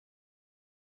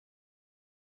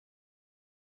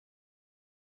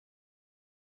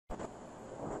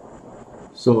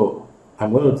So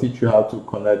I'm going to teach you how to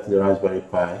connect the Raspberry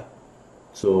Pi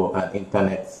to an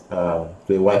internet, to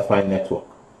a Wi-Fi network.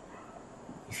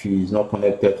 If it is not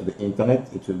connected to the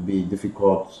internet, it will be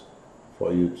difficult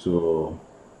for you to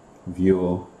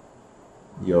view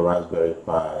your Raspberry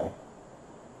Pi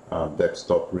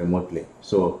desktop remotely.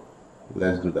 So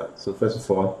let's do that. So first of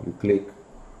all, you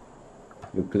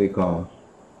click on,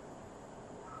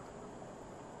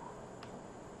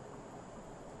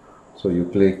 so you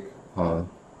click on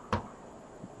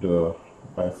the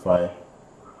Wi-Fi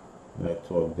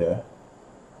network there,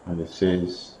 and it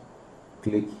says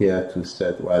click here to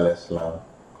set wireless LAN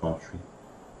country.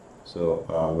 So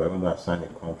we're going to assign a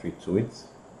country to it.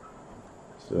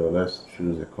 So let's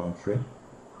choose a country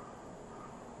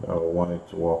that we want it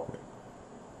to work with.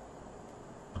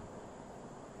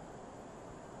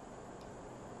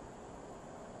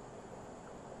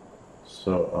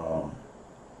 So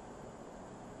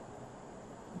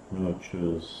I'm going to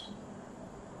choose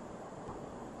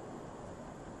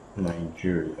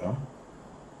Nigeria.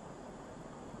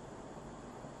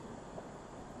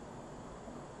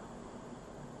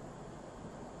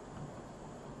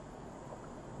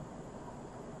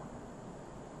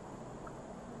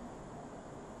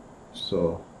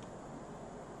 So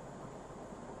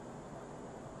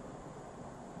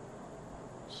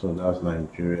that's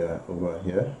Nigeria over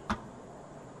here.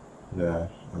 Then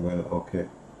I'm going to OK.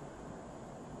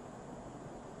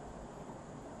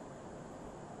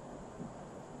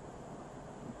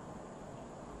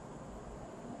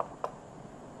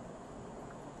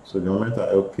 So the moment I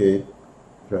OK,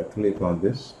 if I click on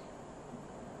this,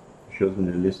 it shows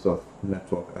me the list of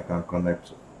network I can connect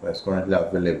to that's currently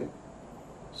available.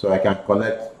 So I can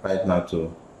connect right now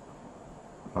to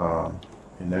a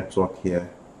network here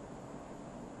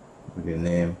with the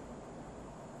name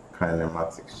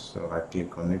Kinematics. So I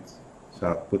click on it. So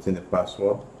I put in the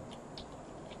password.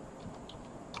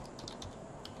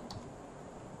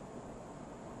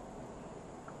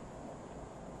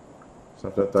 So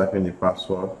after typing the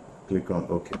password, click on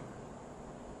OK.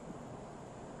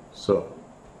 So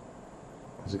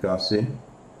as you can see,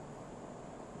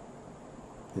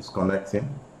 it's connecting.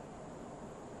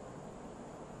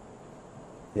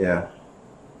 Yeah,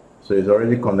 so it's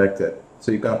already connected.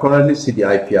 So you can currently see the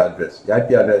IP address. The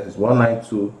IP address is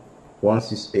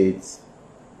 192.168.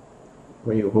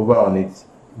 When you hover on it, it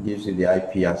gives you the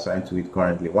IP assigned to it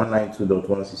currently,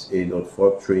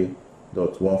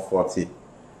 192.168.43.140.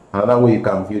 Another way you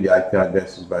can view the IP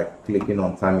address is by clicking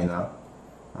on terminal,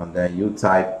 and then you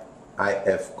type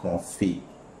ifconfig.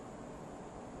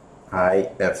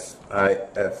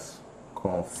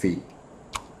 ifconfig.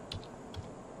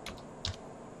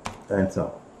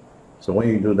 Enter. So when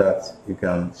you do that, you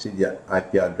can see the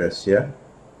IP address here,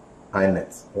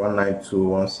 inet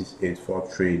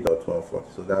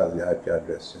 192.168.43.140. So that's the IP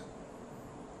address here.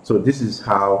 So this is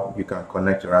how you can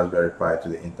connect your Raspberry Pi to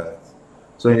the internet.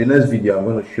 So in the next video, I'm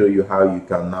going to show you how you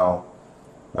can now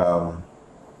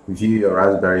view your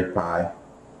Raspberry Pi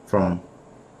from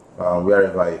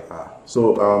wherever you are.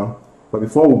 So but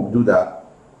before we do that,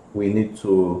 we need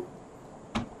to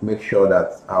make sure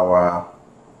that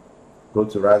go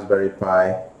to Raspberry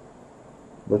Pi,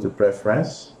 go to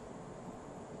preference.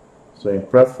 So in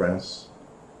preference,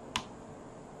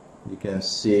 you can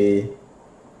see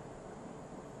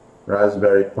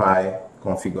Raspberry Pi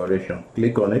configuration.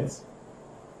 Click on it,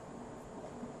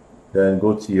 then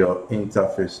go to your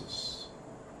interfaces.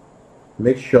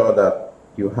 Make sure that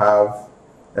you have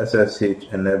SSH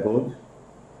enabled,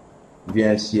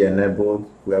 VNC enabled.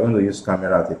 We are going to use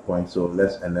camera at a point, so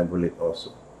let's enable it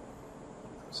also.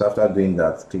 So after doing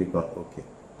that, click on OK.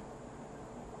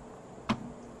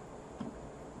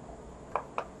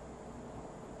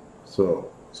 So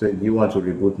you want to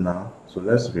reboot now? So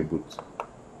let's reboot.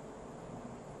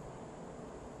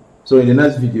 So in the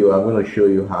next video, I'm going to show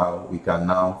you how we can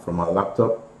now, from our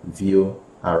laptop, view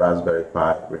our Raspberry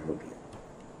Pi remotely.